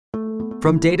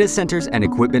From data centers and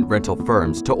equipment rental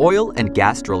firms to oil and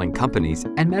gas drilling companies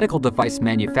and medical device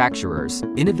manufacturers,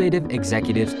 innovative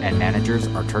executives and managers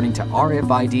are turning to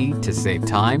RFID to save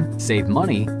time, save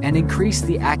money, and increase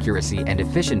the accuracy and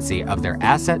efficiency of their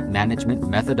asset management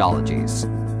methodologies.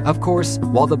 Of course,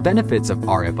 while the benefits of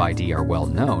RFID are well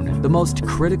known, the most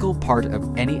critical part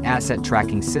of any asset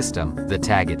tracking system, the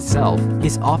tag itself,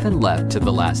 is often left to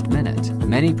the last minute.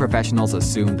 Many professionals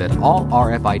assume that all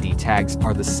RFID tags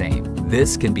are the same.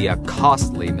 This can be a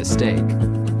costly mistake.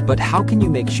 But how can you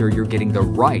make sure you're getting the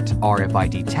right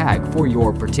RFID tag for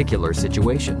your particular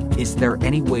situation? Is there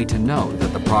any way to know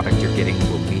that the product you're getting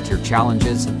will meet your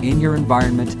challenges in your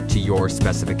environment to your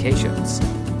specifications?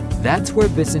 That's where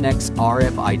Vizinex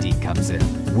RFID comes in.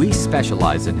 We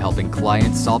specialize in helping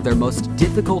clients solve their most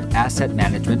difficult asset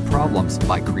management problems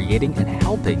by creating and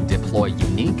helping deploy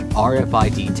unique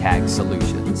RFID tag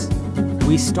solutions.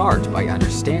 We start by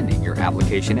understanding your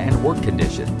application and work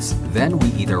conditions. Then we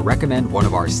either recommend one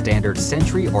of our standard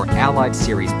Century or Allied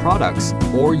series products,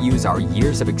 or use our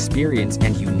years of experience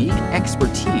and unique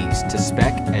expertise to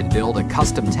spec and build a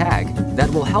custom tag that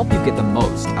will help you get the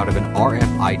most out of an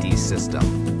RFID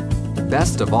system.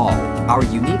 Best of all, our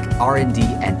unique R&D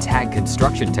and tag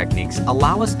construction techniques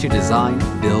allow us to design,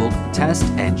 build, test,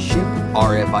 and ship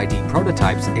RFID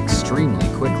prototypes extremely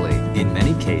quickly. In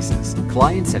many cases,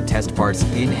 clients have test parts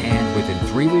in hand within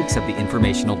 3 weeks of the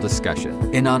informational discussion,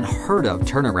 an unheard of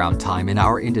turnaround time in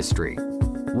our industry.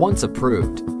 Once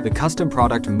approved, the custom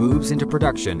product moves into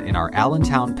production in our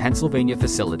Allentown, Pennsylvania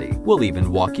facility. We'll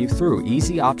even walk you through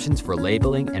easy options for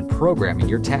labeling and programming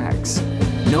your tags.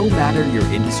 No matter your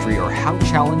industry or how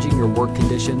challenging your work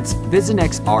conditions,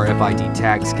 Vizinex RFID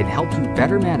tags can help you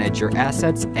better manage your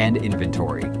assets and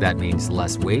inventory. That means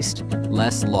less waste,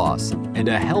 less loss, and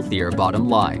a healthier bottom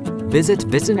line. Visit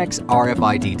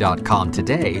VizinexRFID.com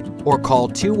today or call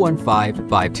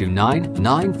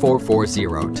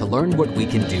 215-529-9440 to learn what we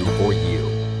can do for you.